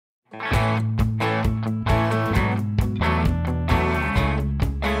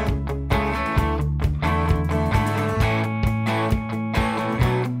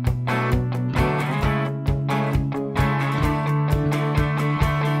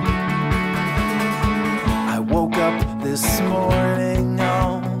this morning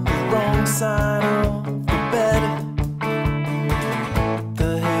on the wrong side of the bed.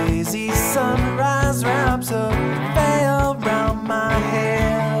 The hazy sunrise wraps a veil around my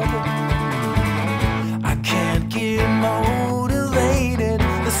head. I can't get motivated.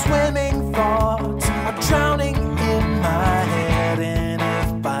 The swimming thoughts are drowning in my head. And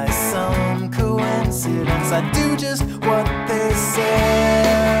if by some coincidence I do just what they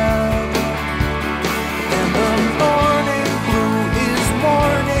said, and the morning blue is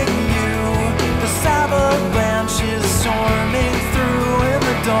warning you, the avalanche is storming through in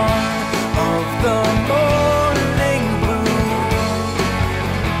the dawn of the morning blue.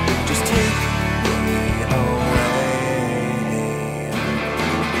 Just take me away.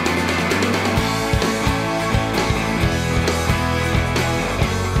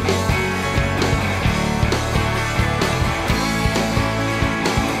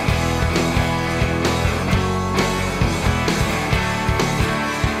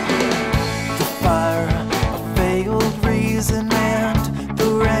 The fire of veiled reason and the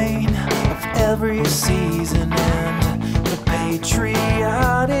rain of every season and the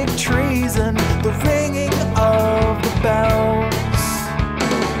patriotic treason, the ringing of the bells,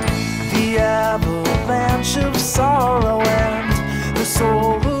 the avalanche of sorrow and the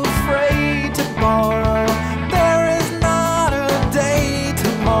soul afraid to borrow. There is not a day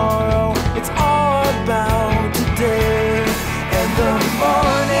tomorrow, it's all about today. And the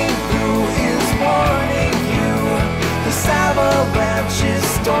morning blue is warning you, this avalanche is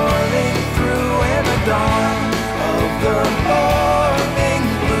storming through in the dawn of the morning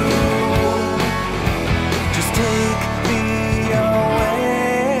blue. Just take me away.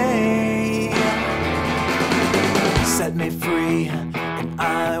 Set me free and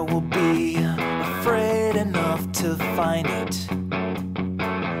I will be afraid enough to find it.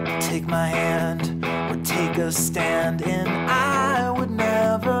 Take my hand or take a stand and I would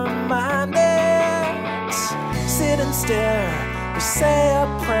never mind it. Sit and stare or say a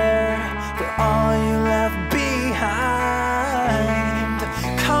prayer for all you left behind.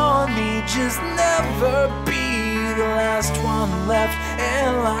 Colony just never be the last one left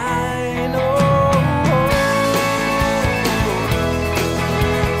in line.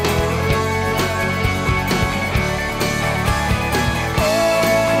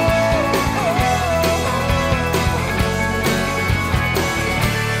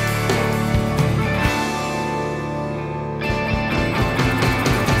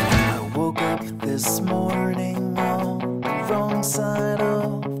 This morning on the wrong side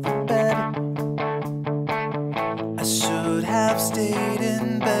of the bed. I should have stayed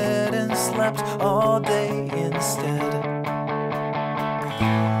in bed and slept all day instead.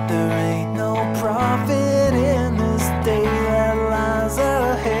 There ain't no profit in this day that lies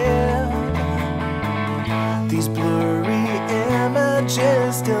ahead. These blurry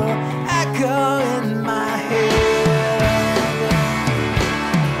images still echo in my head.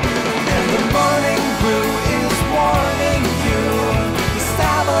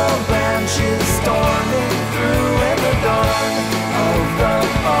 Is storming through in the dawn of the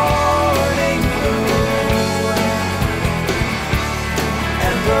morning blue.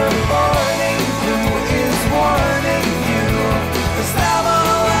 And the morning blue is warning you, this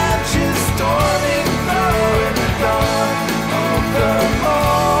avalanche is storming through in the dawn of the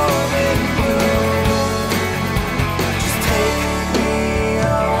morning blue. Just take me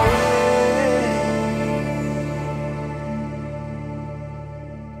away.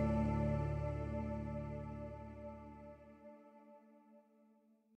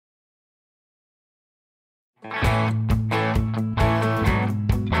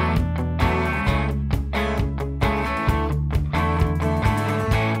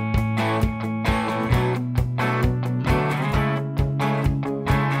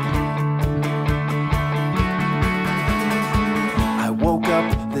 I woke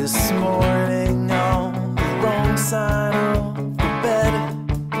up this morning on the wrong side of the bed.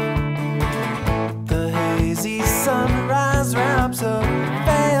 The hazy sunrise wraps a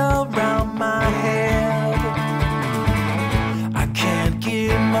veil around my head. I can't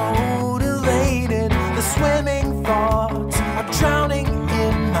get motivated. The swimming thoughts are drowning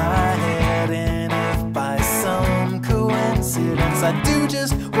in my head. And if by some coincidence I do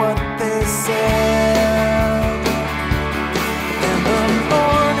just what they said, and the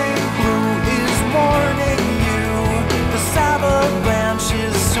morning blue is warning you, the avalanche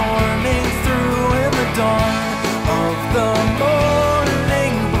is storming through in the dawn of the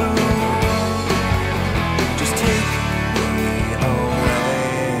morning blue. Just take me away.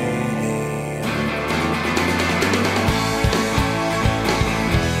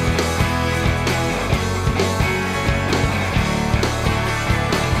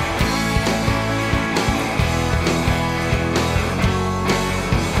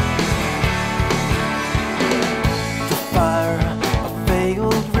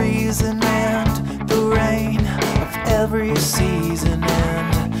 season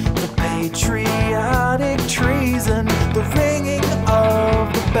and the patriotic treason, the ringing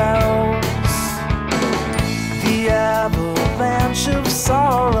of the bells, the avalanche of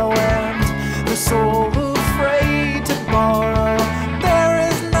sorrow and the soul afraid to borrow. There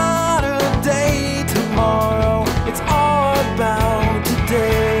is not a day tomorrow, it's all about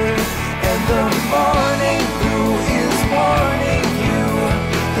today. And the morning blue is warning you,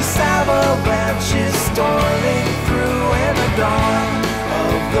 this avalanche is storming through, and the dawn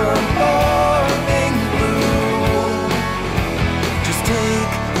of the morning blue. Just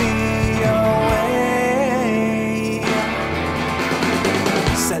take me away,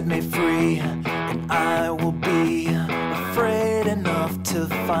 set me free, and I will be afraid enough to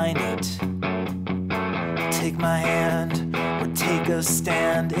find it. Take my hand or take a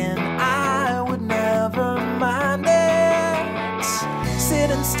stand, and I would never mind it. Sit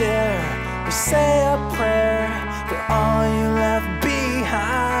and stare or say a prayer for all you left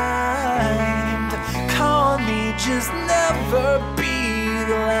behind. Call me, just never be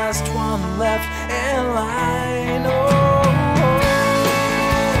the last one left in line. Oh.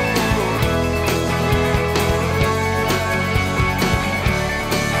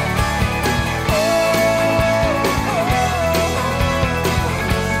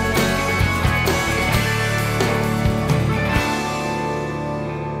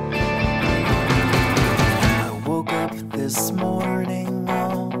 This morning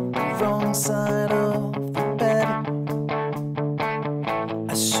on the wrong side of the bed,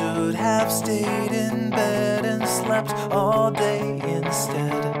 I should have stayed in bed and slept all day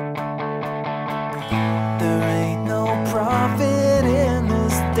instead. There ain't no profit in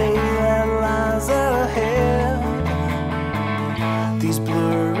this day that lies ahead. These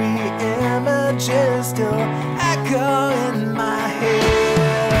blurry images still echo in my head.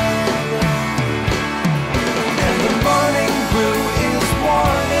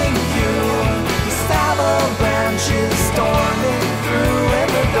 Is storming through in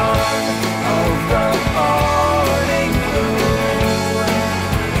the dawn of the morning blue.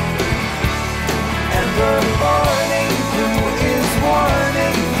 And the morning blue is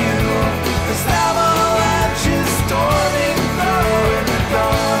warning you, this avalanche is storming through in the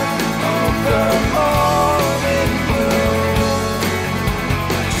dawn of the morning blue.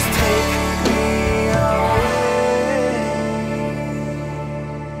 Just take me away.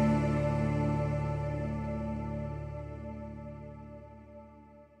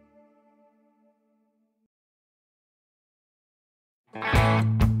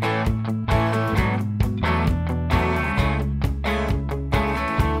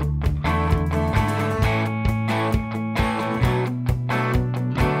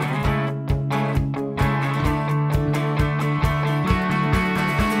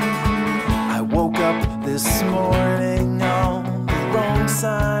 This morning on the wrong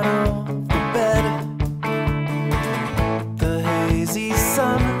side of the bed, the hazy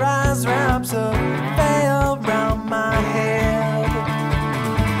sunrise wraps a veil around my head.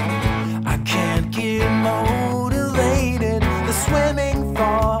 I can't get motivated, the swimming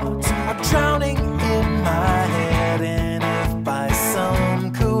thoughts are drowning in my head. And if by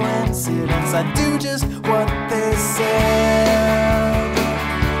some coincidence I do just what they said,